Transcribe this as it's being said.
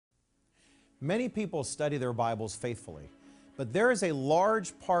Many people study their Bibles faithfully, but there is a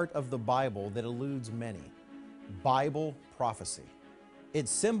large part of the Bible that eludes many: Bible prophecy.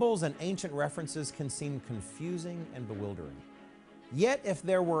 Its symbols and ancient references can seem confusing and bewildering. Yet, if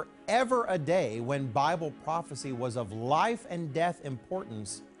there were ever a day when Bible prophecy was of life and death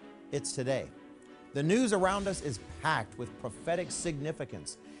importance, it's today. The news around us is packed with prophetic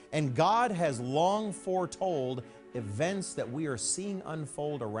significance, and God has long foretold events that we are seeing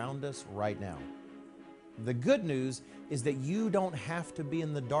unfold around us right now. The good news is that you don't have to be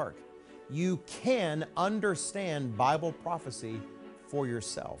in the dark. You can understand Bible prophecy for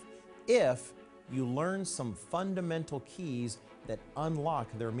yourself if you learn some fundamental keys that unlock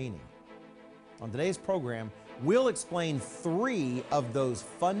their meaning. On today's program, we'll explain 3 of those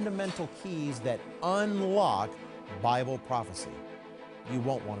fundamental keys that unlock Bible prophecy. You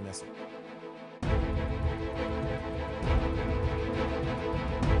won't want to miss it.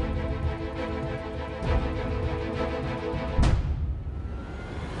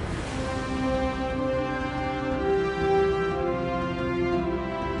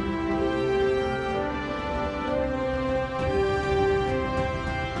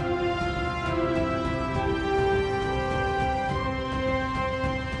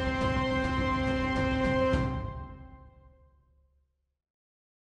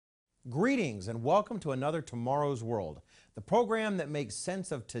 Greetings and welcome to another Tomorrow's World, the program that makes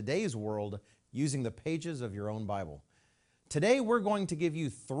sense of today's world using the pages of your own Bible. Today we're going to give you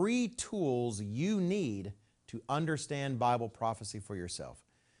 3 tools you need to understand Bible prophecy for yourself.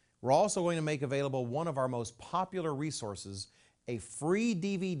 We're also going to make available one of our most popular resources, a free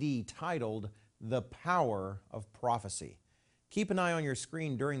DVD titled The Power of Prophecy. Keep an eye on your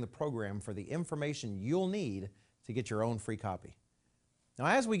screen during the program for the information you'll need to get your own free copy. Now,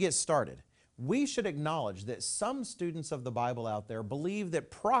 as we get started, we should acknowledge that some students of the Bible out there believe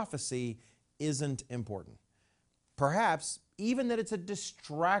that prophecy isn't important. Perhaps even that it's a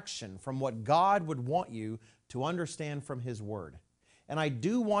distraction from what God would want you to understand from His Word. And I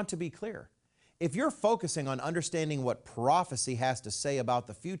do want to be clear. If you're focusing on understanding what prophecy has to say about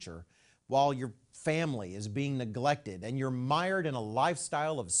the future, while your family is being neglected and you're mired in a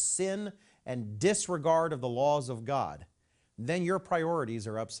lifestyle of sin and disregard of the laws of God, then your priorities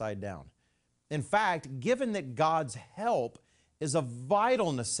are upside down. In fact, given that God's help is a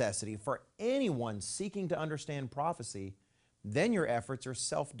vital necessity for anyone seeking to understand prophecy, then your efforts are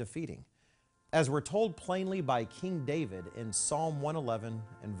self-defeating. As we're told plainly by King David in Psalm 111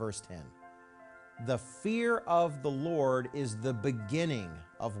 and verse 10, "The fear of the Lord is the beginning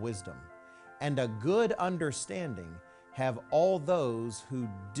of wisdom, and a good understanding have all those who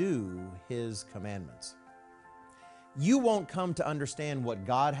do His commandments." You won't come to understand what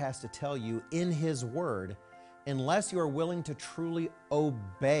God has to tell you in His Word unless you are willing to truly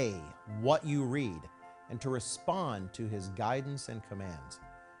obey what you read and to respond to His guidance and commands.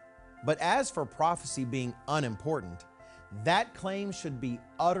 But as for prophecy being unimportant, that claim should be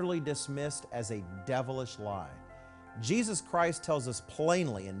utterly dismissed as a devilish lie. Jesus Christ tells us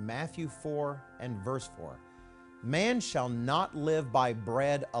plainly in Matthew 4 and verse 4, "Man shall not live by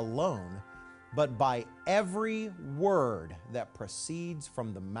bread alone, but by every word that proceeds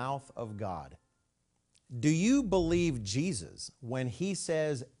from the mouth of God." Do you believe Jesus when He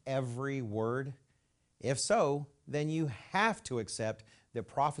says every word? If so, then you have to accept that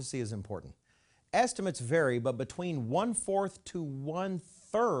prophecy is important. Estimates vary, but between 1/4 to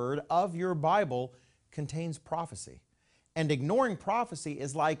 1/3 of your Bible contains prophecy. And ignoring prophecy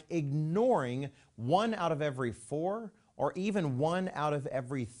is like ignoring 1 out of every 4 or even 1 out of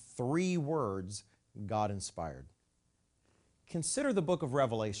every 3 words God inspired. Consider the book of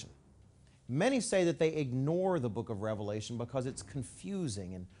Revelation. Many say that they ignore the book of Revelation because it's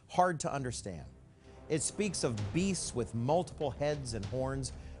confusing and hard to understand. It speaks of beasts with multiple heads and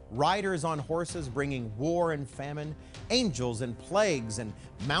horns, riders on horses bringing war and famine, angels and plagues, and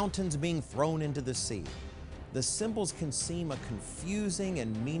mountains being thrown into the sea. The symbols can seem a confusing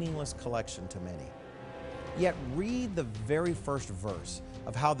and meaningless collection to many. Yet read the very first verse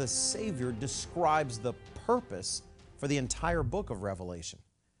of how the Savior describes the purpose for the entire book of Revelation.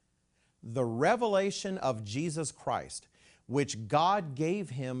 "The revelation of Jesus Christ, which God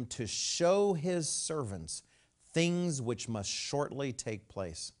gave Him to show His servants things which must shortly take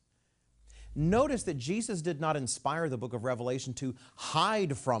place." Notice that Jesus did not inspire the book of Revelation to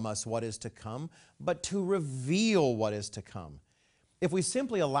hide from us what is to come, but to reveal what is to come. If we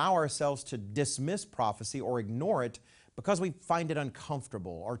simply allow ourselves to dismiss prophecy or ignore it because we find it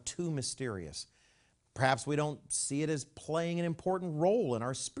uncomfortable or too mysterious, perhaps we don't see it as playing an important role in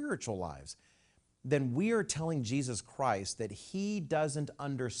our spiritual lives, then we are telling Jesus Christ that He doesn't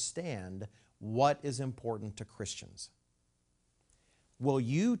understand what is important to Christians. Will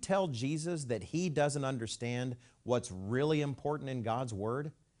you tell Jesus that He doesn't understand what's really important in God's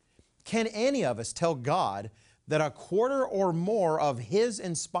Word? Can any of us tell God that a quarter or more of His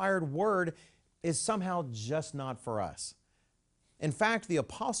inspired Word is somehow just not for us? In fact, the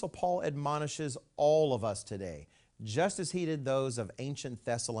Apostle Paul admonishes all of us today, just as he did those of ancient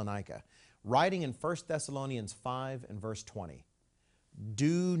Thessalonica, writing in 1 Thessalonians 5 and verse 20,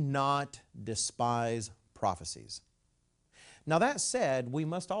 "Do not despise prophecies." Now that said, we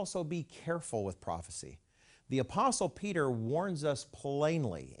must also be careful with prophecy. The Apostle Peter warns us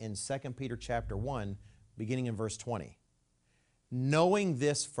plainly in 2 Peter chapter 1, beginning in verse 20. "Knowing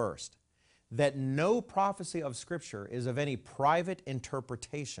this first, that no prophecy of Scripture is of any private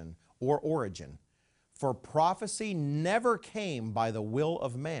interpretation or origin, for prophecy never came by the will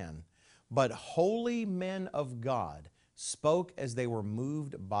of man, but holy men of God spoke as they were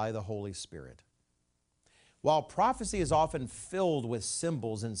moved by the Holy Spirit." While prophecy is often filled with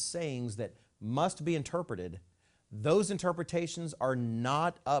symbols and sayings that must be interpreted, those interpretations are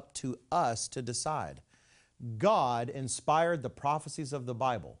not up to us to decide. God inspired the prophecies of the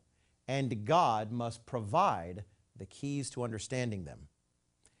Bible, and God must provide the keys to understanding them.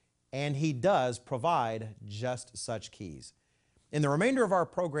 And He does provide just such keys. In the remainder of our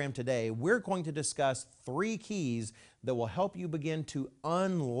program today, we're going to discuss 3 keys that will help you begin to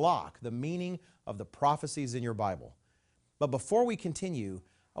unlock the meaning of the prophecies in your Bible. But before we continue,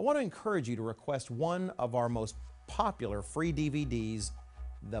 I want to encourage you to request one of our most popular free DVDs,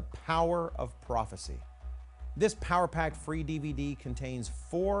 The Power of Prophecy. This power-packed free DVD contains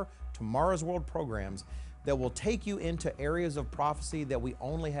 4 Tomorrow's World programs that will take you into areas of prophecy that we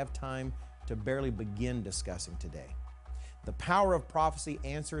only have time to barely begin discussing today. The Power of Prophecy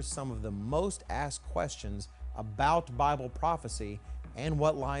answers some of the most asked questions about Bible prophecy and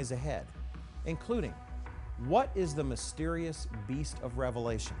what lies ahead, including: what is the mysterious beast of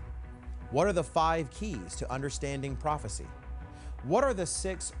Revelation? What are the 5 keys to understanding prophecy? What are the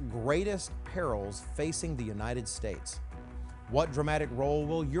 6 greatest perils facing the United States? What dramatic role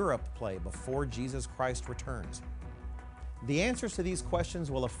will Europe play before Jesus Christ returns? The answers to these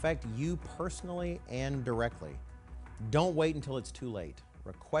questions will affect you personally and directly. Don't wait until it's too late.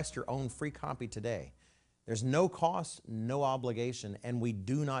 Request your own free copy today. There's no cost, no obligation, and we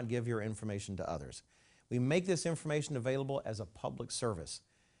do not give your information to others. We make this information available as a public service.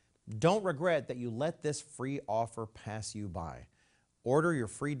 Don't regret that you let this free offer pass you by. Order your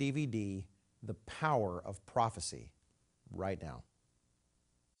free DVD, The Power of Prophecy, right now.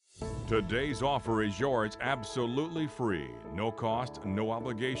 Today's offer is yours absolutely free. No cost, no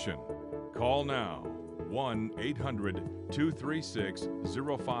obligation. Call now.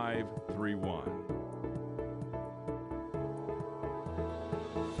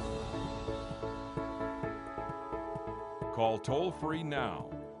 Call toll-free now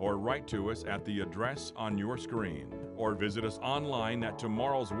or write to us at the address on your screen or visit us online at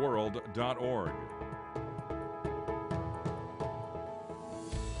tomorrowsworld.org.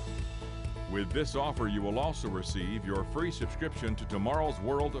 With this offer, you will also receive your free subscription to Tomorrow's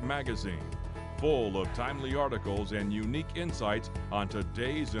World magazine, full of timely articles and unique insights on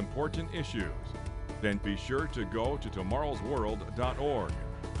today's important issues. Then be sure to go to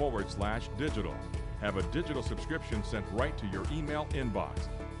tomorrowsworld.org/digital. Have a digital subscription sent right to your email inbox,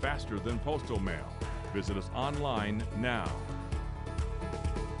 faster than postal mail. Visit us online now.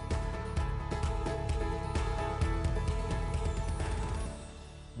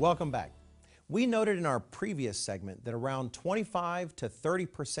 Welcome back. We noted in our previous segment that around 25 to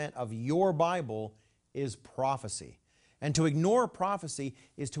 30% of your Bible is prophecy. And to ignore prophecy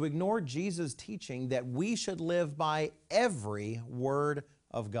is to ignore Jesus' teaching that we should live by every word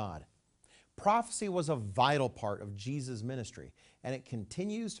of God. Prophecy was a vital part of Jesus' ministry, and it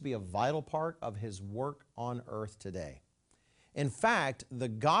continues to be a vital part of His work on earth today. In fact, the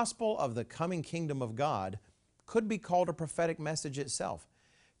gospel of the coming kingdom of God could be called a prophetic message itself,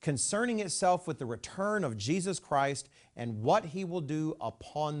 concerning itself with the return of Jesus Christ and what He will do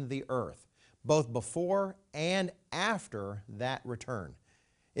upon the earth, both before and after that return.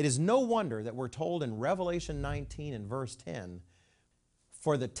 It is no wonder that we're told in Revelation 19 and verse 10,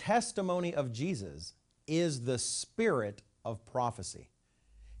 "For the testimony of Jesus is the spirit of prophecy."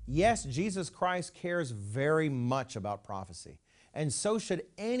 Yes, Jesus Christ cares very much about prophecy, and so should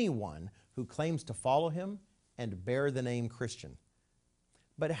anyone who claims to follow Him and bear the name Christian.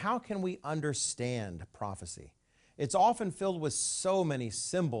 But how can we understand prophecy? It's often filled with so many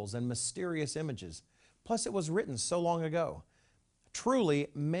symbols and mysterious images. Plus, it was written so long ago. Truly,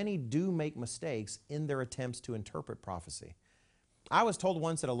 many do make mistakes in their attempts to interpret prophecy. I was told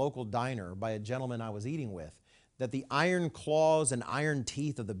once at a local diner by a gentleman I was eating with that the iron claws and iron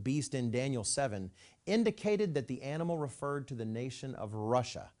teeth of the beast in Daniel 7 indicated that the animal referred to the nation of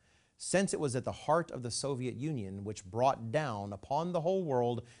Russia, since it was at the heart of the Soviet Union, which brought down upon the whole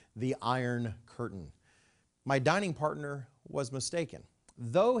world the Iron Curtain. My dining partner was mistaken,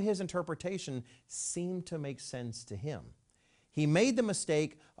 though his interpretation seemed to make sense to him. He made the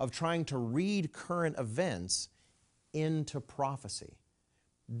mistake of trying to read current events into prophecy.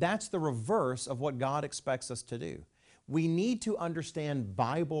 That's the reverse of what God expects us to do. We need to understand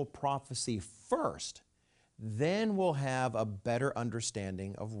Bible prophecy first, then we'll have a better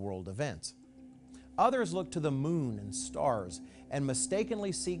understanding of world events. Others look to the moon and stars and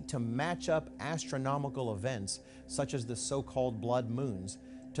mistakenly seek to match up astronomical events, such as the so-called blood moons,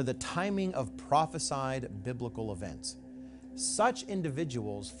 to the timing of prophesied biblical events. Such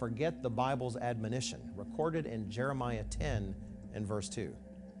individuals forget the Bible's admonition, recorded in Jeremiah 10 and verse 2.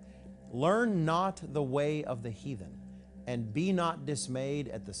 Learn not the way of the heathen, and be not dismayed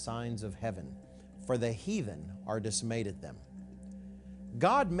at the signs of heaven, for the heathen are dismayed at them.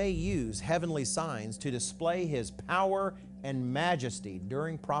 God may use heavenly signs to display His power and majesty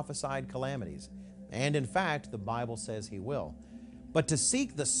during prophesied calamities, and in fact, the Bible says He will. But to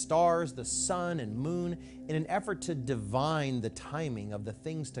seek the stars, the sun, and moon in an effort to divine the timing of the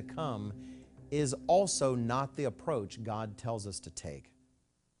things to come is also not the approach God tells us to take.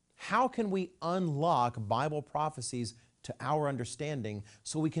 How can we unlock Bible prophecies to our understanding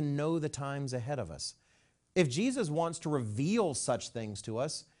so we can know the times ahead of us? If Jesus wants to reveal such things to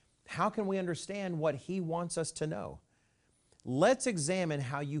us, how can we understand what He wants us to know? Let's examine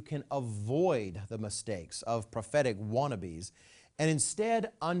how you can avoid the mistakes of prophetic wannabes and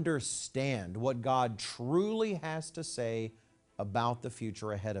instead understand what God truly has to say about the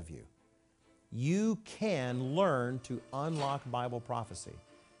future ahead of you. You can learn to unlock Bible prophecy,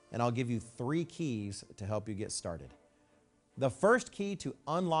 and I'll give you 3 keys to help you get started. The first key to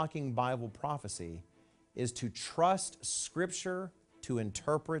unlocking Bible prophecy is to trust Scripture to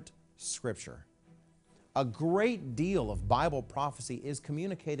interpret Scripture. A great deal of Bible prophecy is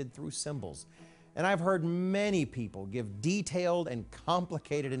communicated through symbols, and I've heard many people give detailed and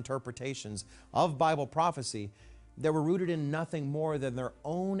complicated interpretations of Bible prophecy that were rooted in nothing more than their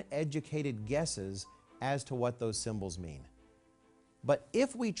own educated guesses as to what those symbols mean. But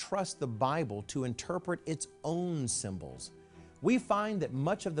if we trust the Bible to interpret its own symbols, we find that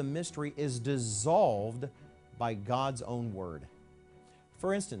much of the mystery is dissolved by God's own word.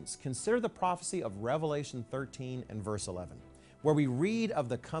 For instance, consider the prophecy of Revelation 13 and verse 11, where we read of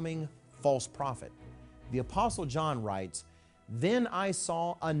the coming false prophet. The Apostle John writes, "Then I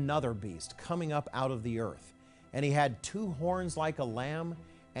saw another beast coming up out of the earth, and he had 2 horns like a lamb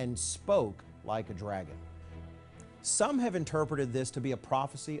and spoke like a dragon." Some have interpreted this to be a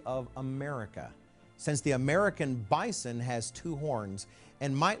prophecy of America, since the American bison has 2 horns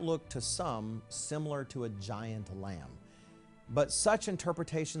and might look to some similar to a giant lamb. But such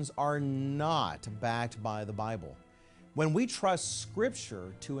interpretations are not backed by the Bible. When we trust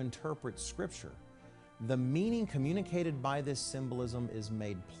Scripture to interpret Scripture, the meaning communicated by this symbolism is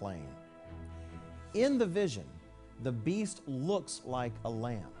made plain. In the vision, the beast looks like a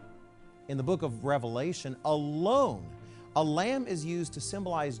lamb. In the book of Revelation alone, a lamb is used to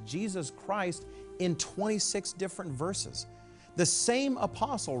symbolize Jesus Christ in 26 different verses. The same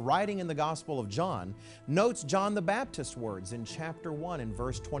apostle writing in the Gospel of John notes John the Baptist's words in chapter 1 and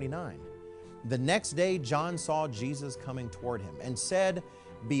verse 29. The next day John saw Jesus coming toward him and said,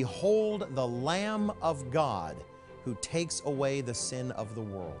 "Behold the Lamb of God who takes away the sin of the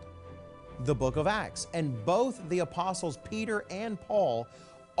world." The book of Acts and both the apostles Peter and Paul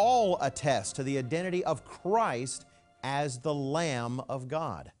all attest to the identity of Christ as the Lamb of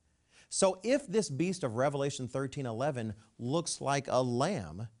God. So if this beast of Revelation 13:11 looks like a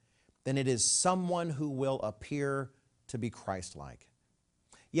lamb, then it is someone who will appear to be Christ-like.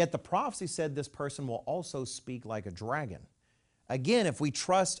 Yet the prophecy said this person will also speak like a dragon. Again, if we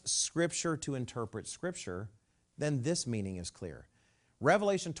trust Scripture to interpret Scripture, then this meaning is clear.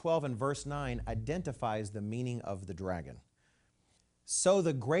 Revelation 12 and verse 9 identifies the meaning of the dragon. "So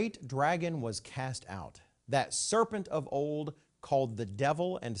the great dragon was cast out, that serpent of old called the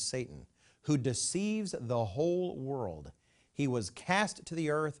devil and Satan, who deceives the whole world. He was cast to the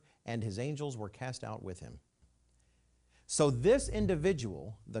earth, and his angels were cast out with him." So this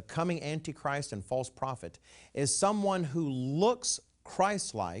individual, the coming Antichrist and false prophet, is someone who looks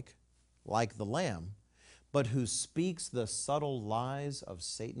Christ-like, like the Lamb, but who speaks the subtle lies of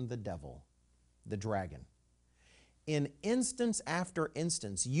Satan the devil, the dragon. In instance after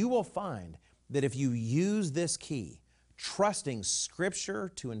instance, you will find that if you use this key, trusting Scripture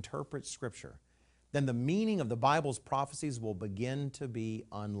to interpret Scripture, then the meaning of the Bible's prophecies will begin to be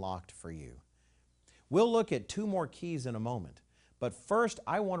unlocked for you. We'll look at 2 more keys in a moment, but first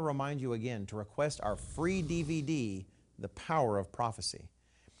I want to remind you again to request our free DVD, The Power of Prophecy.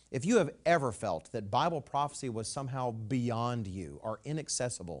 If you have ever felt that Bible prophecy was somehow beyond you or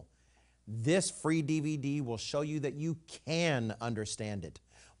inaccessible, this free DVD will show you that you can understand it,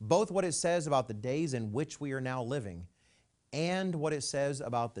 both what it says about the days in which we are now living and what it says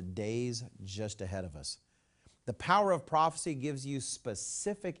about the days just ahead of us. The Power of Prophecy gives you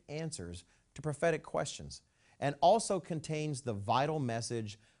specific answers to prophetic questions and also contains the vital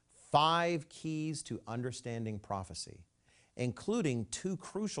message, 5 keys to understanding prophecy, including 2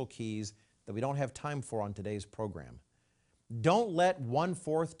 crucial keys that we don't have time for on today's program. Don't let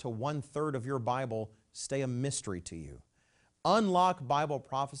 1/4 to 1/3 of your Bible stay a mystery to you. Unlock Bible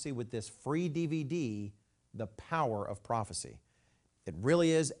prophecy with this free DVD, The Power of Prophecy. It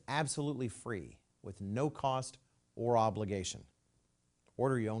really is absolutely free with no cost or obligation.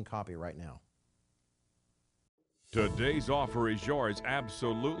 Order your own copy right now. Today's offer is yours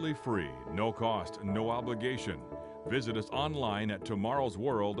absolutely free, no cost, no obligation. Visit us online at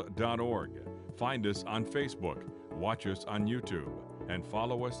tomorrowsworld.org. Find us on Facebook, watch us on YouTube, and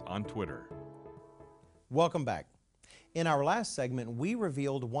follow us on Twitter. Welcome back. In our last segment, we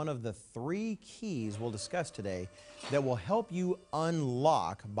revealed one of the 3 keys we'll discuss today that will help you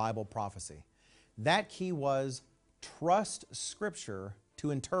unlock Bible prophecy. That key was trust Scripture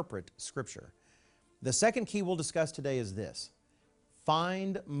to interpret Scripture. The second key we'll discuss today is this: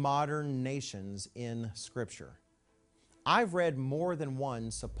 find modern nations in Scripture. I've read more than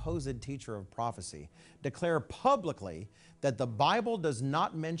one supposed teacher of prophecy declare publicly that the Bible does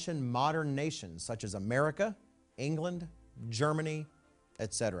not mention modern nations such as America, England, Germany,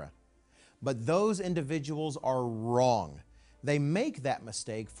 etc. But those individuals are wrong. They make that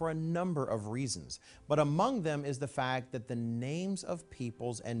mistake for a number of reasons, but among them is the fact that the names of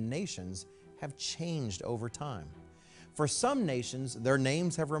peoples and nations have changed over time. For some nations, their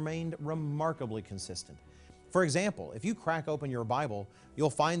names have remained remarkably consistent. For example, if you crack open your Bible, you'll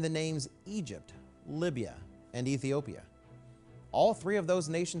find the names Egypt, Libya, and Ethiopia. All 3 of those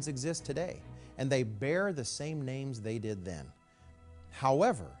nations exist today, and they bear the same names they did then.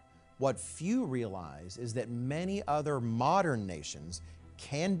 However, what few realize is that many other modern nations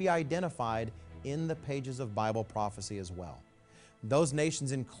can be identified in the pages of Bible prophecy as well. Those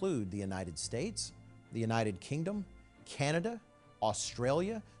nations include the United States, the United Kingdom, Canada,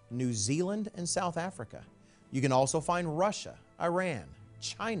 Australia, New Zealand, and South Africa. You can also find Russia, Iran,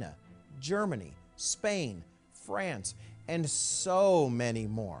 China, Germany, Spain, France, and so many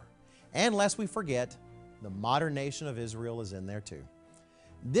more. And lest we forget, the modern nation of Israel is in there too.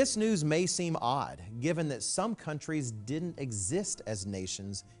 This news may seem odd, given that some countries didn't exist as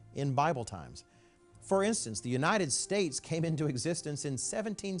nations in Bible times. For instance, the United States came into existence in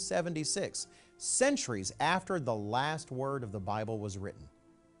 1776, centuries after the last word of the Bible was written.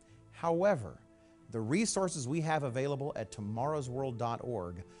 However, the resources we have available at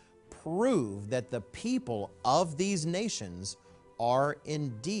tomorrowsworld.org prove that the people of these nations are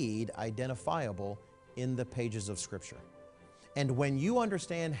indeed identifiable in the pages of Scripture. And when you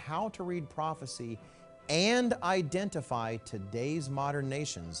understand how to read prophecy and identify today's modern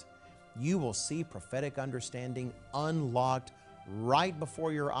nations, you will see prophetic understanding unlocked right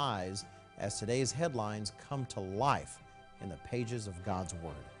before your eyes as today's headlines come to life in the pages of God's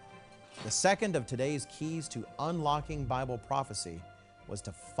Word. The second of today's keys to unlocking Bible prophecy was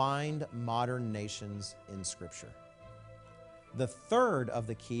to find modern nations in Scripture. The third of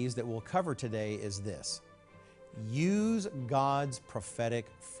the keys that we'll cover today is this: use God's prophetic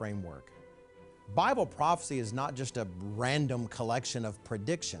framework. Bible prophecy is not just a random collection of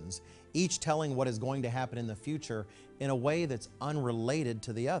predictions, each telling what is going to happen in the future in a way that's unrelated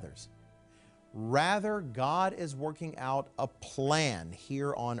to the others. Rather, God is working out a plan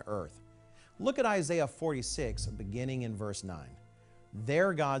here on earth. Look at Isaiah 46, beginning in verse 9.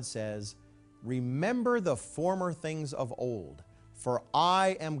 There God says, "Remember the former things of old, for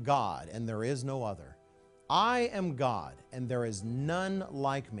I am God and there is no other. I am God and there is none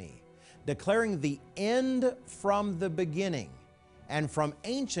like me, declaring the end from the beginning, and from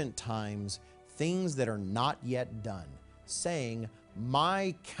ancient times things that are not yet done, saying,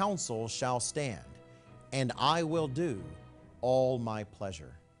 My counsel shall stand, and I will do all my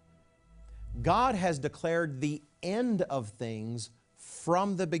pleasure." God has declared the end of things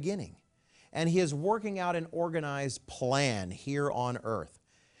from the beginning, and He is working out an organized plan here on earth.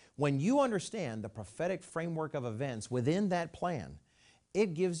 When you understand the prophetic framework of events within that plan,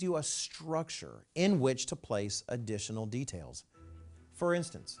 It gives you a structure in which to place additional details. For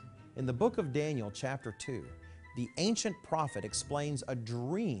instance, in the book of Daniel, chapter 2, the ancient prophet explains a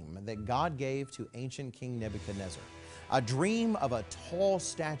dream that God gave to ancient King Nebuchadnezzar. A dream of a tall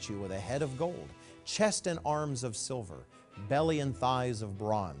statue with a head of gold, chest and arms of silver, belly and thighs of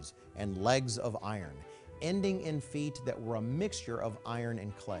bronze, and legs of iron, ending in feet that were a mixture of iron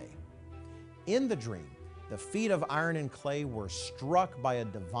and clay. In the dream, the feet of iron and clay were struck by a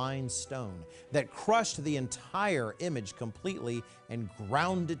divine stone that crushed the entire image completely and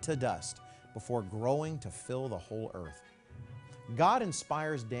ground it to dust before growing to fill the whole earth. God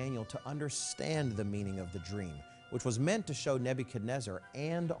inspires Daniel to understand the meaning of the dream, which was meant to show Nebuchadnezzar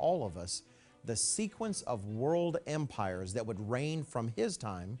and all of us the sequence of world empires that would reign from his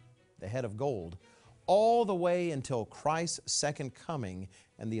time, the head of gold, all the way until Christ's second coming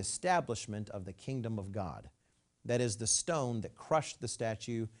and the establishment of the kingdom of God. That is the stone that crushed the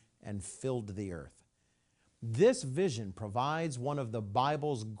statue and filled the earth. This vision provides one of the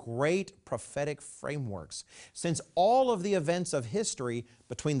Bible's great prophetic frameworks, since all of the events of history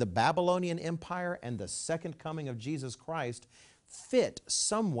between the Babylonian Empire and the second coming of Jesus Christ fit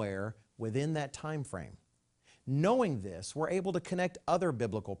somewhere within that time frame. Knowing this, we're able to connect other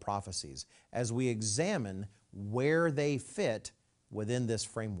biblical prophecies as we examine where they fit within this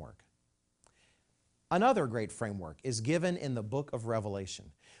framework. Another great framework is given in the book of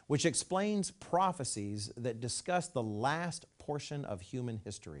Revelation, which explains prophecies that discuss the last portion of human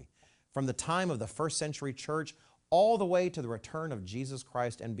history, from the time of the first century church all the way to the return of Jesus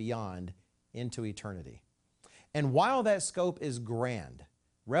Christ and beyond into eternity. And while that scope is grand,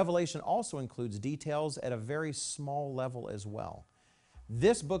 Revelation also includes details at a very small level as well.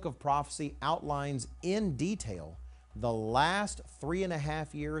 This book of prophecy outlines in detail the last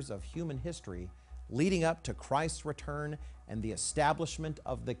 3.5 years of human history leading up to Christ's return and the establishment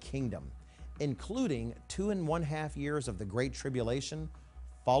of the kingdom, including 2.5 years of the Great Tribulation,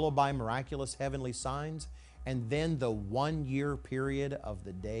 followed by miraculous heavenly signs, and then the 1-year period of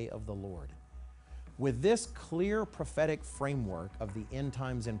the day of the Lord. With this clear prophetic framework of the end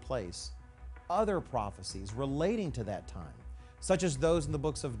times in place, other prophecies relating to that time, such as those in the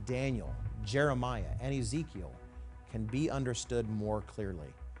books of Daniel, Jeremiah, and Ezekiel, can be understood more clearly.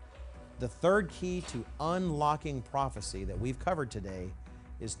 The third key to unlocking prophecy that we've covered today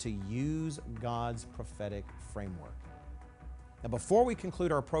is to use God's prophetic framework. Now, before we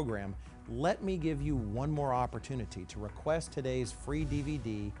conclude our program, let me give you one more opportunity to request today's free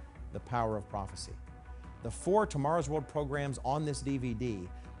DVD, The Power of Prophecy. The 4 Tomorrow's World programs on this DVD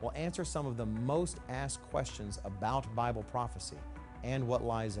will answer some of the most asked questions about Bible prophecy and what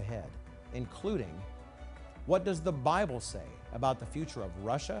lies ahead, including, what does the Bible say about the future of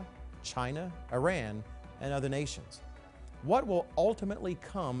Russia, China, Iran, and other nations? What will ultimately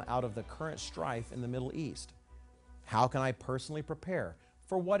come out of the current strife in the Middle East? How can I personally prepare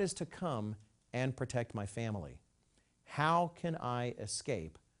for what is to come and protect my family? How can I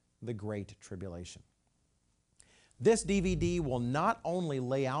escape the Great Tribulation? This DVD will not only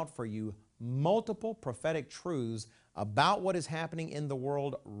lay out for you multiple prophetic truths about what is happening in the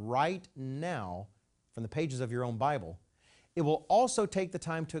world right now from the pages of your own Bible, it will also take the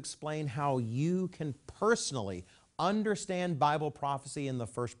time to explain how you can personally understand Bible prophecy in the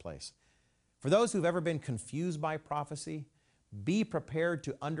first place. For those who've ever been confused by prophecy, be prepared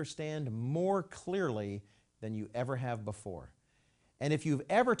to understand more clearly than you ever have before. And if you've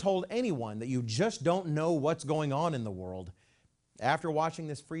ever told anyone that you just don't know what's going on in the world, after watching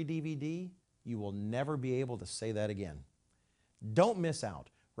this free DVD, you will never be able to say that again. Don't miss out.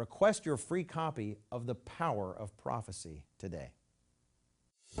 Request your free copy of The Power of Prophecy today.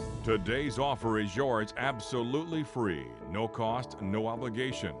 Today's offer is yours absolutely free, no cost, no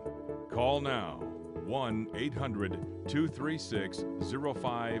obligation. Call now,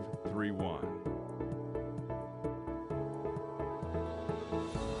 1-800-236-0531.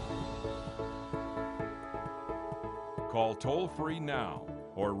 Call toll-free now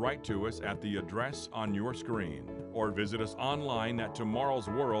or write to us at the address on your screen or visit us online at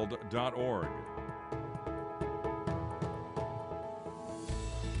tomorrowsworld.org.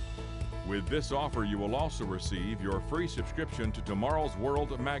 With this offer, you will also receive your free subscription to Tomorrow's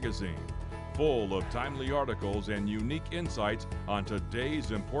World magazine, full of timely articles and unique insights on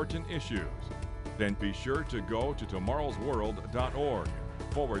today's important issues. Then be sure to go to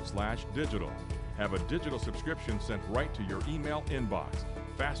tomorrowsworld.org/digital. Have a digital subscription sent right to your email inbox,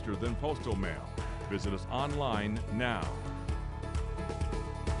 faster than postal mail. Visit us online now.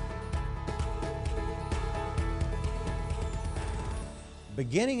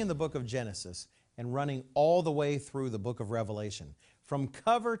 Beginning in the book of Genesis and running all the way through the book of Revelation, From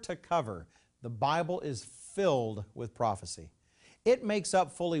cover to cover, the Bible is filled with prophecy. It makes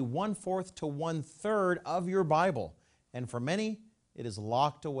up fully 1/4 to 1/3 of your Bible, and for many, it is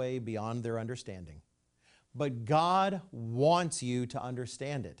locked away beyond their understanding. But God wants you to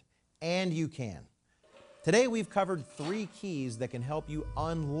understand it, and you can. Today we've covered 3 keys that can help you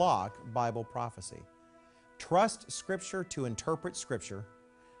unlock Bible prophecy. Trust Scripture to interpret Scripture,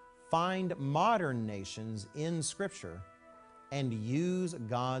 find modern nations in Scripture, and use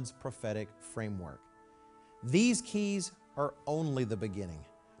God's prophetic framework. These keys are only the beginning.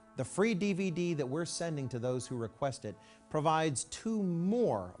 The free DVD that we're sending to those who request it provides 2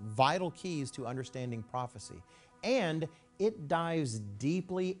 more vital keys to understanding prophecy, and it dives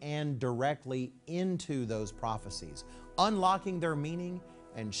deeply and directly into those prophecies, unlocking their meaning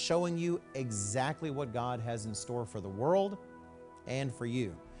and showing you exactly what God has in store for the world and for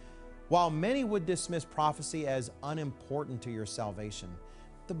you. While many would dismiss prophecy as unimportant to your salvation,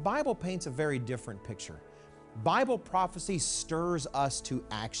 the Bible paints a very different picture. Bible prophecy stirs us to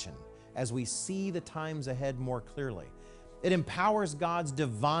action as we see the times ahead more clearly. It empowers God's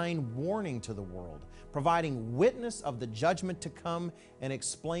divine warning to the world, providing witness of the judgment to come and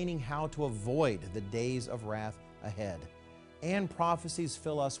explaining how to avoid the days of wrath ahead. And prophecies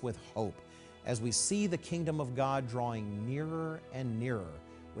fill us with hope as we see the kingdom of God drawing nearer and nearer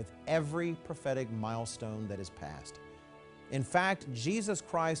with every prophetic milestone that is passed. In fact, Jesus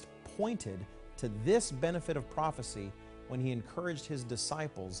Christ pointed to this benefit of prophecy when He encouraged His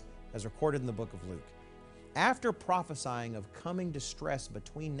disciples, as recorded in the book of Luke. After prophesying of coming distress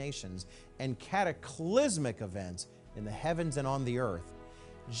between nations and cataclysmic events in the heavens and on the earth,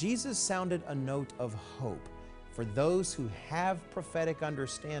 Jesus sounded a note of hope for those who have prophetic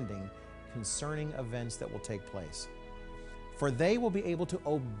understanding concerning events that will take place. For they will be able to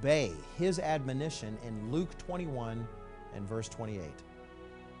obey His admonition in Luke 21 and verse 28.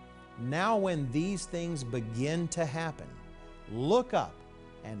 Now when these things begin to happen, look up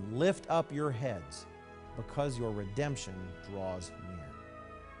and lift up your heads, because your redemption draws near.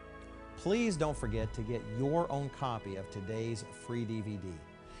 Please don't forget to get your own copy of today's free DVD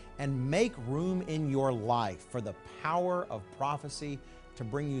and make room in your life for the power of prophecy to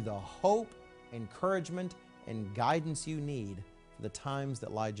bring you the hope, encouragement, and guidance you need for the times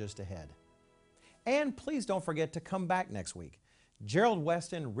that lie just ahead. And please don't forget to come back next week. Gerald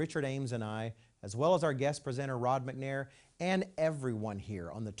Weston, Richard Ames, and I, as well as our guest presenter Rod McNair, and everyone here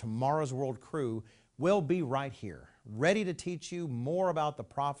on the Tomorrow's World crew will be right here, ready to teach you more about the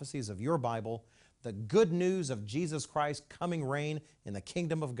prophecies of your Bible, the good news of Jesus Christ's coming reign in the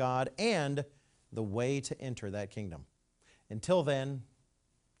kingdom of God, and the way to enter that kingdom. Until then,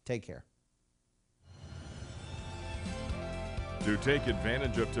 take care. To take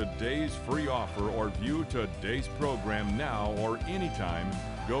advantage of today's free offer or view today's program now or anytime,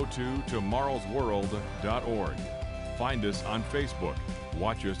 go to tomorrowsworld.org. Find us on Facebook,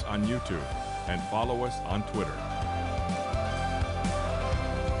 watch us on YouTube, and follow us on Twitter.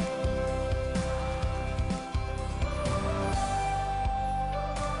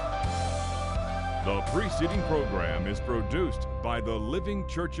 The preceding program is produced by the Living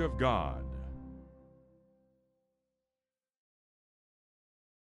Church of God.